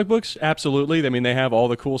 The comic books, absolutely. I mean, they have all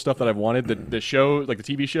the cool stuff that I've wanted. The show, like the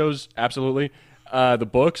TV shows, absolutely. The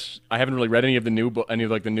books, I haven't really read any of the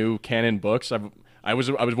new canon books. I was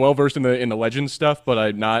well versed in the Legends stuff,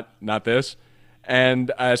 but not this.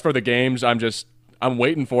 And as for the games, I'm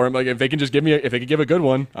waiting for them. Like, if they can just if they could give a good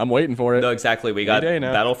one, I'm waiting for it. No, exactly. We got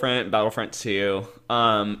Battlefront 2.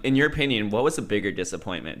 In your opinion, what was a bigger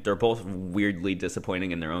disappointment? They're both weirdly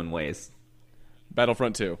disappointing in their own ways.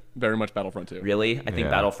 Battlefront 2. Very much Battlefront 2. Really? I think Yeah.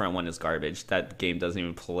 Battlefront 1 is garbage. That game doesn't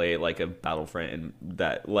even play like a Battlefront, and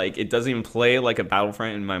that like it doesn't even play like a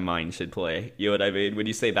Battlefront in my mind should play. You know what I mean? When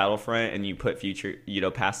you say Battlefront and you put future,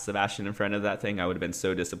 past Sebastian in front of that thing, I would have been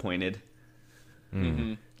so disappointed.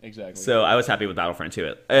 Mm-hmm. Exactly. So I was happy with Battlefront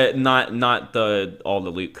 2. Not all the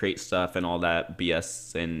loot crate stuff and all that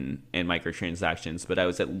BS and microtransactions, but I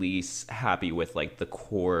was at least happy with like the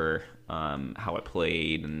core, how it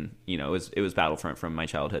played, and it was Battlefront from my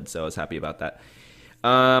childhood, so I was happy about that.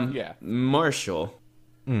 Yeah. Marshall,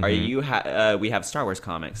 are you? We have Star Wars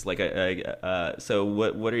comics. Like, so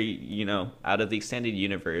what are you? Out of the extended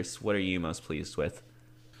universe, what are you most pleased with,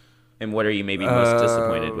 and what are you maybe most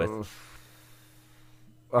disappointed with?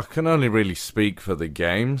 I can only really speak for the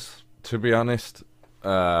games, to be honest.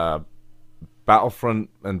 Battlefront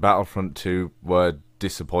and Battlefront 2 were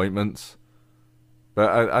disappointments.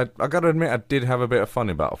 But I gotta admit, I did have a bit of fun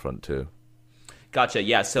in Battlefront 2. Gotcha,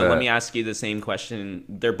 yeah. So let me ask you the same question.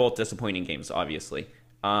 They're both disappointing games, obviously.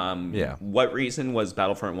 Yeah. What reason was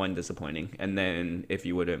Battlefront 1 disappointing? And then, if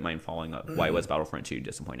you wouldn't mind following up, why was Battlefront 2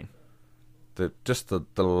 disappointing? The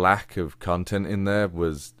lack of content in there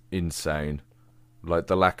was insane. Like,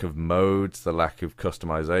 the lack of modes, the lack of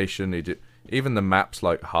customization. Even the maps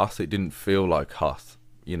like Hoth, it didn't feel like Hoth,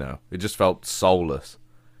 It just felt soulless.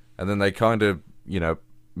 And then they kind of,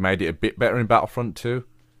 made it a bit better in Battlefront 2,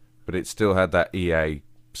 but it still had that EA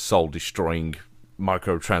soul-destroying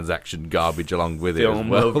microtransaction garbage along with it as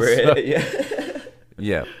well. Over so, it, yeah.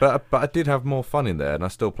 Yeah, but I did have more fun in there, and I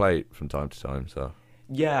still play it from time to time, so...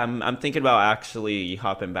 Yeah, I'm thinking about actually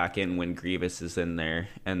hopping back in when Grievous is in there,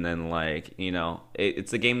 and then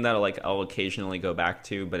it's a game that I'll occasionally go back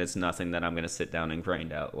to, but it's nothing that I'm gonna sit down and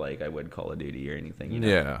grind out like I would Call of Duty or anything.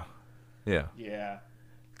 Yeah. Yeah.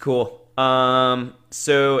 Cool.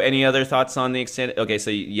 So any other thoughts on the extended? Okay, so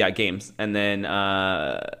yeah, games, and then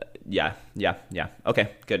yeah.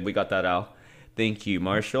 Okay, good. We got that out. Thank you,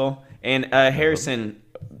 Marshall and Harrison.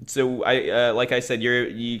 So I like I said,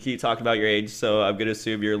 you keep talking about your age, so I'm gonna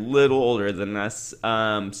assume you're a little older than us.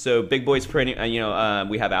 So big boy's pretty.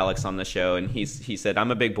 We have Alex on the show, and he said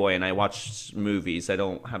I'm a big boy and I watch movies. I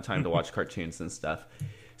don't have time to watch cartoons and stuff.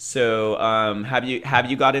 So have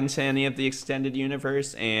you got into any of the extended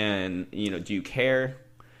universe, and do you care?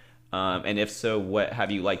 And if so, what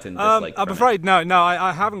have you liked and disliked? I'm afraid no,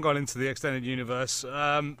 I haven't gone into the extended universe.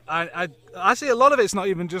 I see a lot of it's not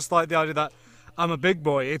even just like the idea that I'm a big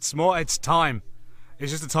boy. It's time.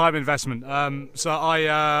 It's just a time investment. So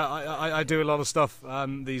I do a lot of stuff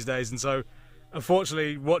these days, and so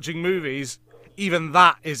unfortunately, watching movies, even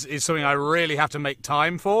that is something I really have to make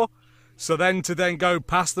time for. So then to go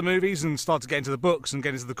past the movies and start to get into the books and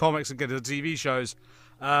get into the comics and get into the TV shows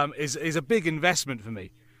is a big investment for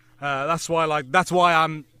me. That's why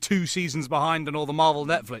I'm 2 seasons behind on all the Marvel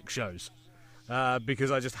Netflix shows, because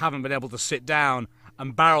I just haven't been able to sit down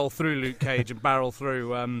and barrel through Luke Cage and barrel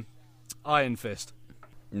through Iron Fist.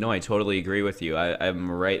 No, I totally agree with you.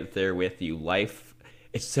 I'm right there with you. Life,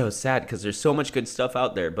 it's so sad because there's so much good stuff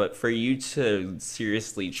out there, but for you to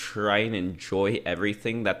seriously try and enjoy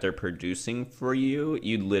everything that they're producing for you,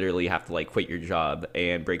 you literally have to quit your job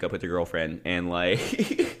and break up with your girlfriend and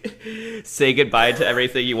say goodbye to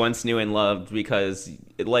everything you once knew and loved, because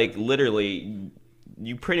literally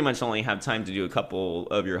you pretty much only have time to do a couple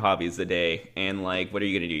of your hobbies a day. And what are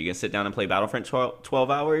you going to do? You're going to sit down and play Battlefront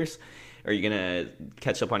 12 hours? Are you going to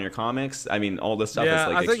catch up on your comics? I mean, all this stuff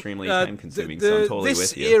is extremely time consuming, so I'm totally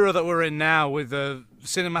with you. This era that we're in now with the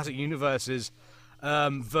cinematic universes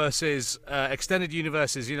versus extended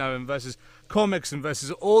universes, and versus comics and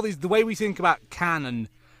versus all these, the way we think about canon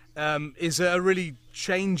is a really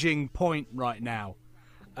changing point right now,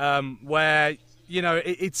 where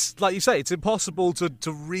it's like you say, it's impossible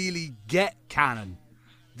to really get canon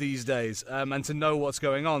these days and to know what's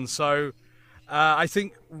going on. So I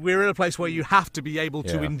think we're in a place where you have to be able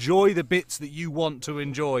to enjoy the bits that you want to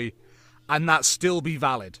enjoy, and that still be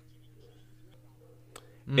valid.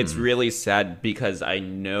 It's really sad because I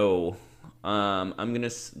know, let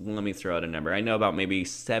me throw out a number. I know about maybe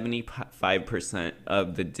 75%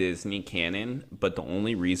 of the Disney canon, but the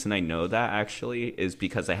only reason I know that actually is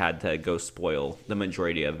because I had to go spoil the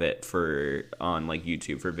majority of it on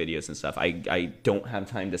YouTube for videos and stuff. I don't have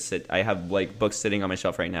time to sit. I have books sitting on my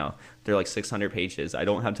shelf right now. They're 600 pages. I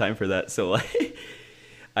don't have time for that. So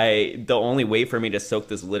the only way for me to soak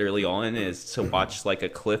this literally all in is to watch a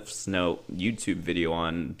Cliff's Note YouTube video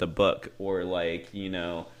on the book, or I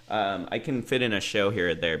can fit in a show here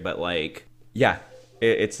or there, but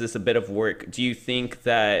it's just a bit of work. Do you think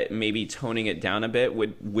that maybe toning it down a bit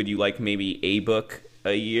would you like maybe a book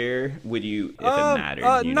a year? Would you, if it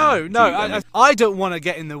mattered? No. I mean, I don't want to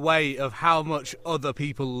get in the way of how much other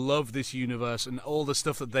people love this universe and all the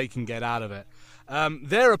stuff that they can get out of it.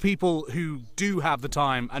 There are people who do have the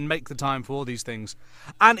time and make the time for these things,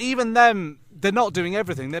 and even them, they're not doing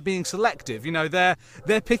everything. They're being selective. You know, they're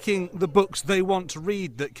picking the books they want to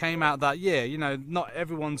read that came out that year. You know, not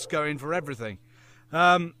everyone's going for everything.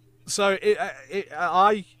 So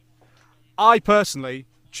I personally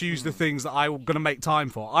choose the things that I'm going to make time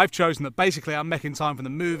for. I've chosen that basically I'm making time for the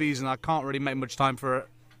movies, and I can't really make much time for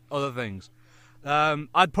other things.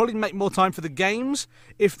 I'd probably make more time for the games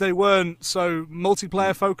if they weren't so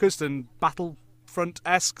multiplayer focused and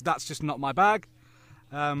Battlefront-esque. That's just not my bag.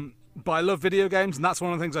 But I love video games, and that's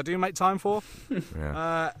one of the things I do make time for.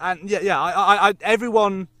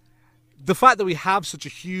 Everyone. The fact that we have such a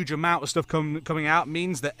huge amount of stuff coming out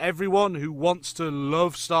means that everyone who wants to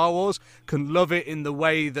love Star Wars can love it in the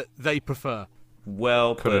way that they prefer.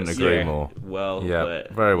 Well put. Couldn't agree more. Well yeah,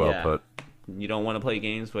 put. Very well put. You don't want to play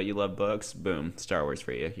games, but you love books. Boom, Star Wars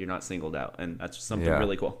for you. You're not singled out, and that's something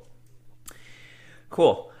really cool.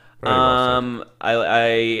 Cool. This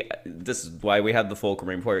is why we have the Fulcrum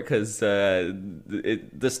report, because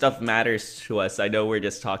this stuff matters to us. I know we're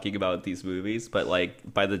just talking about these movies, but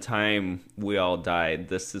like by the time we all died,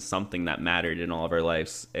 this is something that mattered in all of our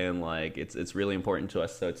lives, and like it's really important to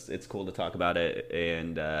us. So it's cool to talk about it,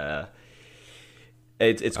 and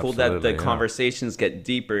it's cool that the conversations get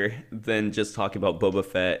deeper than just talking about Boba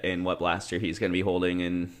Fett and what blaster he's going to be holding,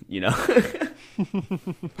 and you know.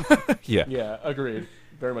 Yeah, agreed.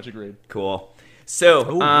 Very much agreed. Cool.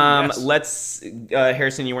 So, yes. let's,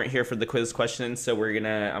 Harrison, you weren't here for the quiz question, so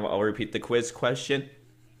I'll repeat the quiz question.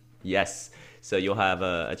 Yes. So you'll have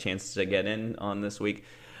a chance to get in on this week.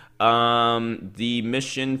 The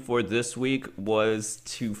mission for this week was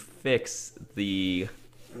to fix the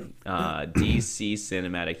DC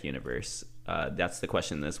cinematic universe. That's the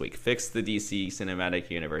question this week. Fix the DC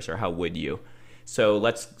cinematic universe, or how would you? So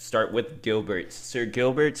let's start with Gilbert. Sir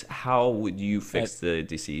Gilbert, how would you fix the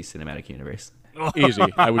DC cinematic universe? Easy.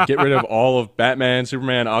 I would get rid of all of Batman,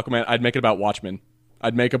 Superman, Aquaman. I'd make it about Watchmen.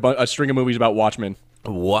 I'd make a string of movies about Watchmen.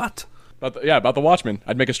 What? About the Watchmen.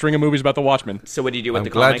 I'd make a string of movies about the Watchmen. So what do you do with I'm the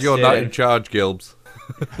glad comics? you're not in charge, Gilbs.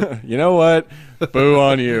 You know what? Boo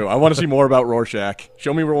on you. I want to see more about Rorschach.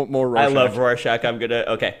 Show me more Rorschach. I love Rorschach.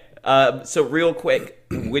 Okay. So real quick,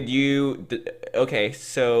 would you? Okay.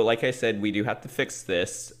 So like I said, we do have to fix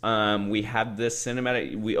this. We have this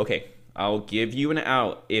cinematic. Okay. I'll give you an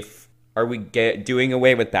out. Are we doing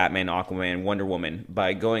away with Batman, Aquaman, Wonder Woman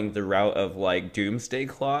by going the route of like Doomsday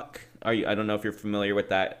Clock? I don't know if you're familiar with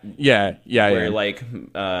that. Yeah. Where like,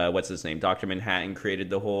 what's his name? Dr. Manhattan created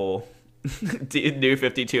the whole New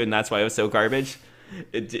 52, and that's why it was so garbage.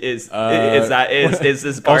 Is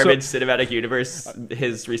this garbage cinematic universe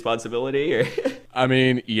his responsibility? Or? I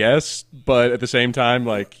mean, yes, but at the same time,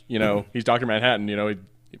 like, you know, he's Dr. Manhattan. You know,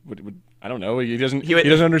 I don't know. He doesn't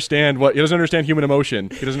understand human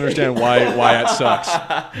emotion. He doesn't understand why that sucks.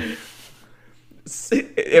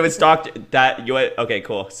 It was okay,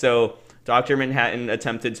 cool. So Dr. Manhattan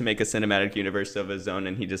attempted to make a cinematic universe of his own,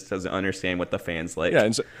 and he just doesn't understand what the fans like. Yeah.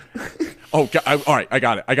 And so, all right. I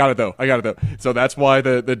got it though. So that's why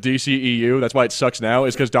the DCEU, that's why it sucks now,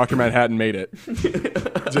 is because Dr. Manhattan made it.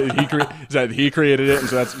 He created it,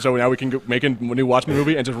 and so now we can make a new Watchmen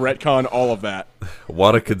movie and just retcon all of that.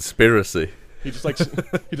 What a conspiracy! He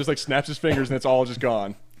just snaps his fingers and it's all just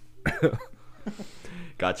gone.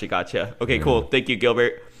 Gotcha. Okay, cool. Thank you,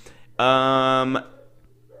 Gilbert.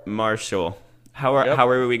 Marshall, how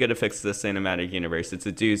are we gonna fix the cinematic universe? It's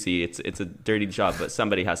a doozy. It's a dirty job, but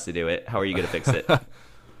somebody has to do it. How are you gonna fix it?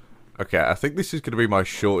 Okay, I think this is gonna be my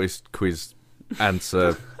shortest quiz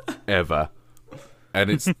answer ever, and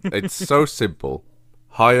it's so simple.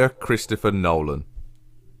 Hire Christopher Nolan.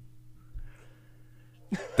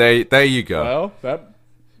 There you go. Well,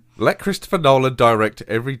 let Christopher Nolan direct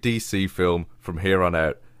every DC film from here on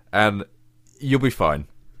out, and you'll be fine.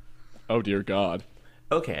 Oh dear God.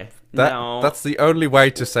 Okay. That's the only way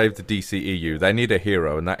to save the DCEU. They need a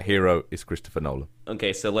hero, and that hero is Christopher Nolan.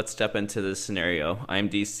 Okay, so let's step into this scenario. I'm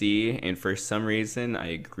DC, and for some reason, I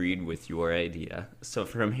agreed with your idea. So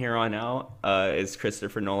from here on out, is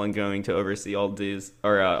Christopher Nolan going to oversee all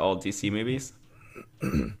DC movies?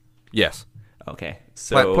 Yes. Okay.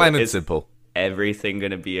 So plain and simple. Everything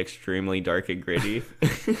going to be extremely dark and gritty?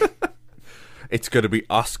 It's going to be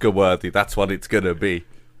Oscar worthy. That's what it's going to be.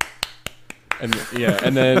 And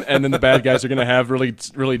then the bad guys are gonna have really,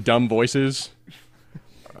 really dumb voices.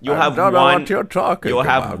 You'll have I don't know what you're talking You'll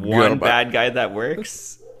about, have one Gilbert. bad guy that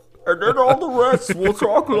works. and then all the rest will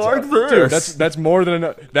talk like this. Dude, that's more than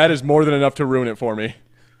enough. That is more than enough to ruin it for me.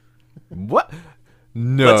 What?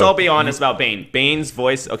 No. Let's all be honest about Bane. Bane's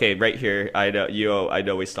voice. Okay, right here. I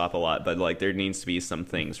know we stop a lot, but like there needs to be some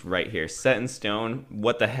things right here set in stone.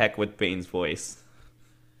 What the heck with Bane's voice?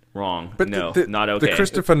 Wrong. But no, the, not okay. The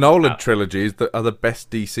Christopher Nolan trilogies that are the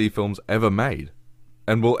best DC films ever made,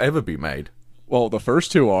 and will ever be made. Well, the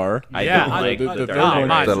first two are. I Yeah, don't like the the third Dark one-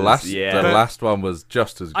 Knight The Rises, last one was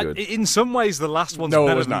just as good. In some ways, the last one's No, it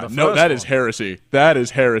better was than not. the No, first that one. is heresy. That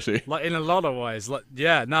is heresy. Like in a lot of ways. Like,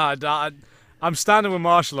 yeah, no, I'm standing with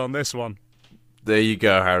Marshall on this one. There you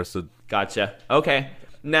go, Harrison. Gotcha. Okay.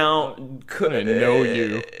 Now, I don't even know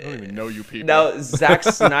you. I don't even know you people. Now, Zack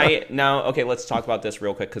Snyder. Now, okay, let's talk about this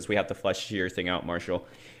real quick because we have to flesh your thing out, Marshall.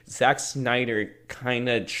 Zack Snyder kind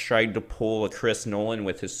of tried to pull a Chris Nolan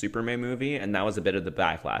with his Superman movie, and that was a bit of the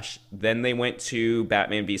backlash. Then they went to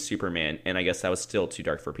Batman v Superman, and I guess that was still too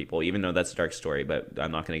dark for people, even though that's a dark story, but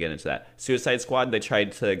I'm not going to get into that. Suicide Squad, they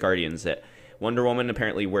tried to Guardians it. Wonder Woman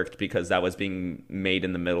apparently worked because that was being made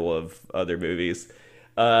in the middle of other movies.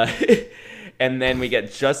 And then we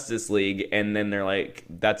get Justice League, and then they're like,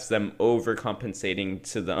 that's them overcompensating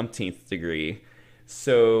to the umpteenth degree.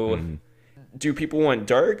 So, do people want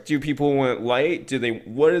dark? Do people want light? Do they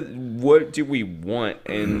what do we want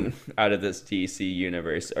out of this DC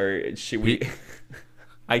universe? Or should we?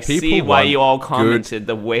 I see why want you all commented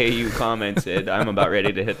the way you commented. I'm about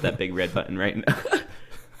ready to hit that big red button right now.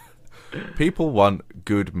 People want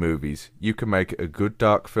good movies. You can make a good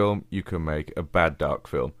dark film. You can make a bad dark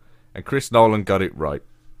film. And Chris Nolan got it right.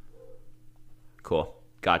 Cool.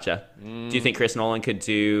 Gotcha. Do you think Chris Nolan could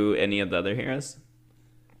do any of the other heroes?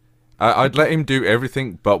 I'd let him do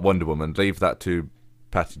everything but Wonder Woman. Leave that to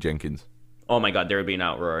Patty Jenkins. Oh my god, there would be an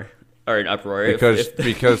uproar. Or an uproar.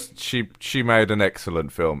 Because she made an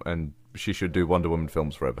excellent film, and she should do Wonder Woman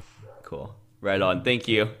films forever. Cool. Right on. Thank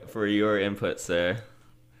you for your input, sir.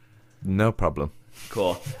 No problem.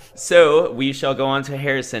 Cool. So, we shall go on to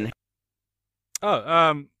Harrison.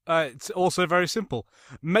 It's also very simple.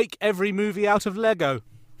 Make every movie out of Lego.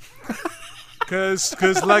 Because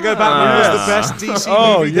Lego Batman was the best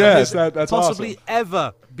DC movie yes, that has that's possibly awesome.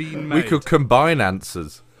 ever been made. We could combine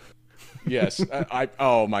answers. Yes.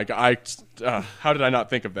 Oh my god. How did I not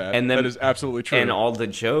think of that? And then, that is absolutely true. And all the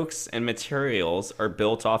jokes and materials are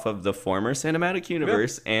built off of the former cinematic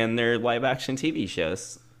universe and their live-action TV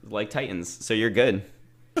shows, like Titans. So you're good.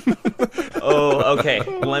 Oh, okay.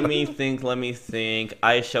 Let me think.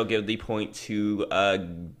 I shall give the point to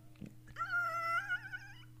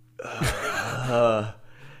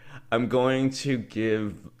I'm going to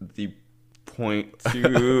give the point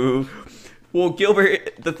to well,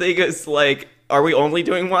 Gilbert, the thing is, like, are we only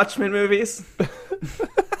doing Watchmen movies?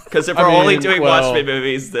 Because if we're only doing Watchmen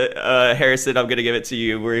movies, Harrison, I'm going to give it to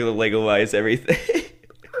you. We're going to Lego-wise everything.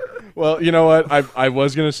 Well, you know what? I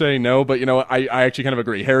was gonna say no, but you know what? I actually kind of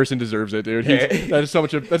agree. Harrison deserves it, dude. That's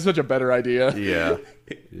such a better idea. Yeah.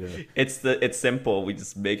 It's simple. We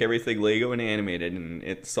just make everything Lego and animated, and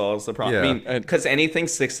it solves the problem. Yeah. I mean, because anything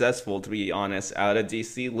successful, to be honest, out of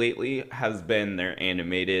DC lately has been their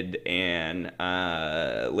animated and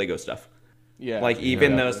Lego stuff. Yeah. Like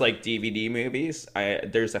even those like DVD movies,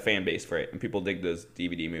 there's a fan base for it, and people dig those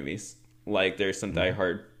DVD movies. Like there's some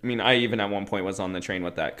diehard. I mean, I even at one point was on the train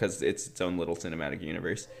with that because it's its own little cinematic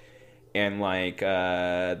universe. And like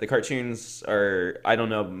the cartoons are, I don't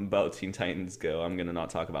know about Teen Titans Go. I'm gonna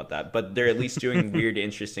not talk about that, but they're at least doing weird,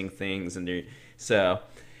 interesting things, and they're so.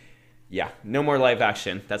 Yeah, no more live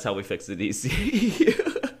action. That's how we fix the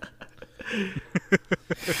DC.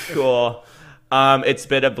 Cool. It's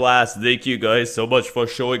been a blast. Thank you guys so much for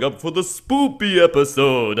showing up for the spoopy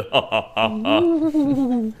episode.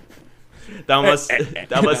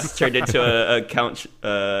 That must turned into a Count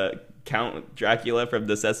Dracula from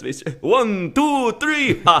the Sesame Street. 1, 2,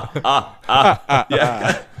 3. Ha ha ha.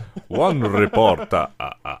 Yeah. One reporter.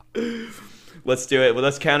 Let's do it. Well,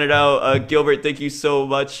 let's count it out. Gilbert, thank you so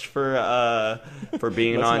much for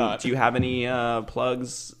being on. not. Do you have any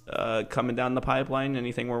plugs coming down the pipeline?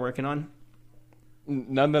 Anything we're working on?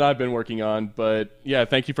 None that I've been working on, but yeah,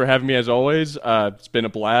 thank you for having me as always. It's been a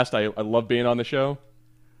blast. I love being on the show.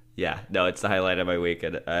 Yeah, no, it's the highlight of my week.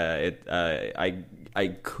 I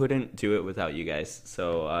couldn't do it without you guys.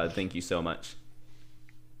 So thank you so much.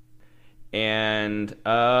 And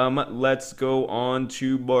let's go on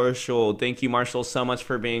to Marshall. Thank you, Marshall, so much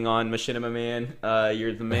for being on Machinima Man.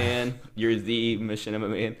 You're the man. You're the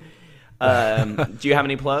Machinima Man. Do you have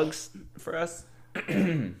any plugs for us?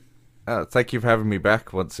 Thank you for having me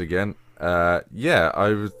back once again.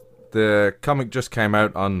 The comic just came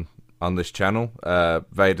out on this channel,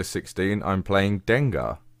 Vader 16. I'm playing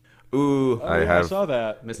Dengar. Ooh, Oh, I yeah, I have- saw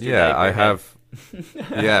that. Mr. Yeah, I Diaperhead. have.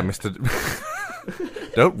 Yeah,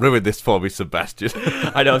 Mr. Don't ruin this for me, Sebastian.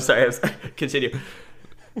 I know. I'm sorry. Continue.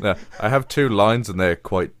 No, I have 2 lines and they're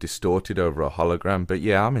quite distorted over a hologram. But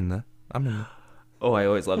yeah, I'm in there. Oh, I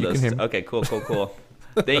always love You can those. hear me. Okay, cool.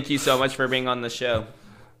 Thank you so much for being on the show.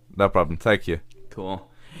 No problem. Thank you. Cool.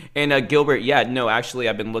 And Gilbert, yeah, no, actually,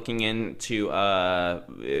 I've been looking into.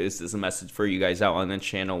 This is a message for you guys out on the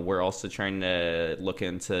channel. We're also trying to look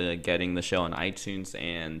into getting the show on iTunes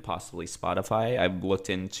and possibly Spotify. I've looked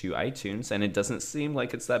into iTunes, and it doesn't seem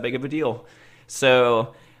like it's that big of a deal.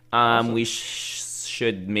 So, we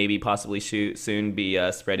should maybe possibly soon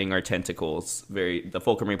be spreading our tentacles. The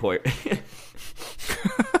Fulcrum Report.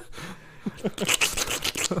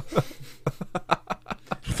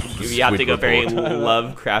 You have to go very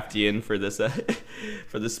Lovecraftian for this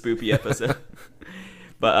for the spoopy episode.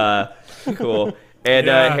 But cool. And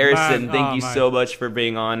Yeah, Harrison, man. thank Oh, you man. so much for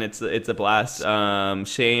being on. It's a blast.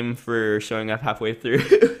 Shame for showing up halfway through.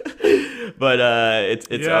 But it's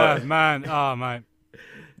Yeah, man. Oh, man.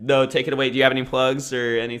 no, take it away. Do you have any plugs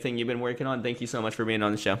or anything you've been working on? Thank you so much for being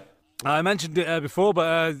on the show. I mentioned it before,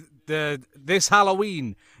 but this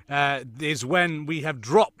Halloween is when we have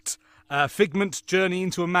dropped Figment Journey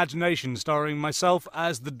into Imagination, starring myself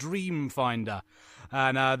as the Dream Finder.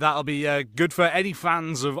 And that'll be good for any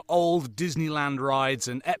fans of old Disneyland rides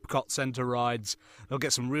and Epcot Center rides. They'll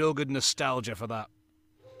get some real good nostalgia for that.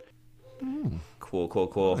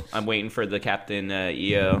 Cool. I'm waiting for the Captain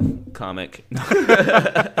EO comic.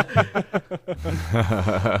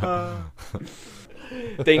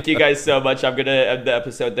 Thank you guys so much. I'm going to end the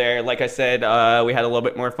episode there. Like I said, we had a little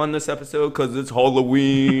bit more fun this episode because it's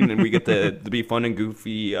Halloween and we get to be fun and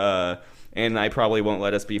goofy. And I probably won't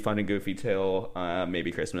let us be fun and goofy till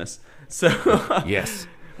maybe Christmas. So Yes.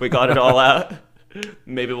 we got it all out.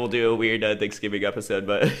 Maybe we'll do a weird Thanksgiving episode.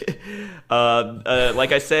 But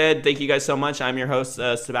like I said, thank you guys so much. I'm your host,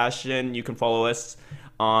 Sebastian. You can follow us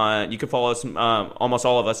almost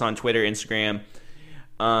all of us on Twitter, Instagram.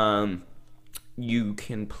 You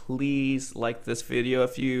can please like this video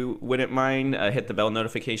if you wouldn't mind. Hit the bell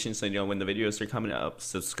notification so you know when the videos are coming up.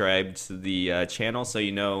 Subscribe to the channel so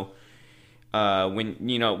you know when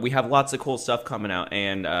we have lots of cool stuff coming out,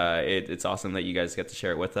 and it's awesome that you guys get to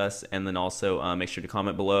share it with us. And then also make sure to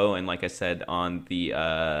comment below. And like I said, on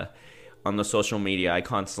the social media, I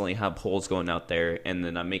constantly have polls going out there, and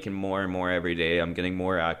then I'm making more and more every day. I'm getting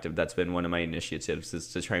more active. That's been one of my initiatives, is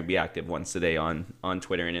to try and be active once a day on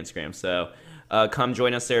Twitter and Instagram. So come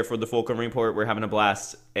join us there for the Fulcrum Report. We're having a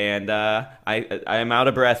blast, and I am out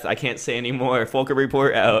of breath. I can't say any more. Fulcrum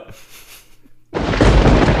Report out.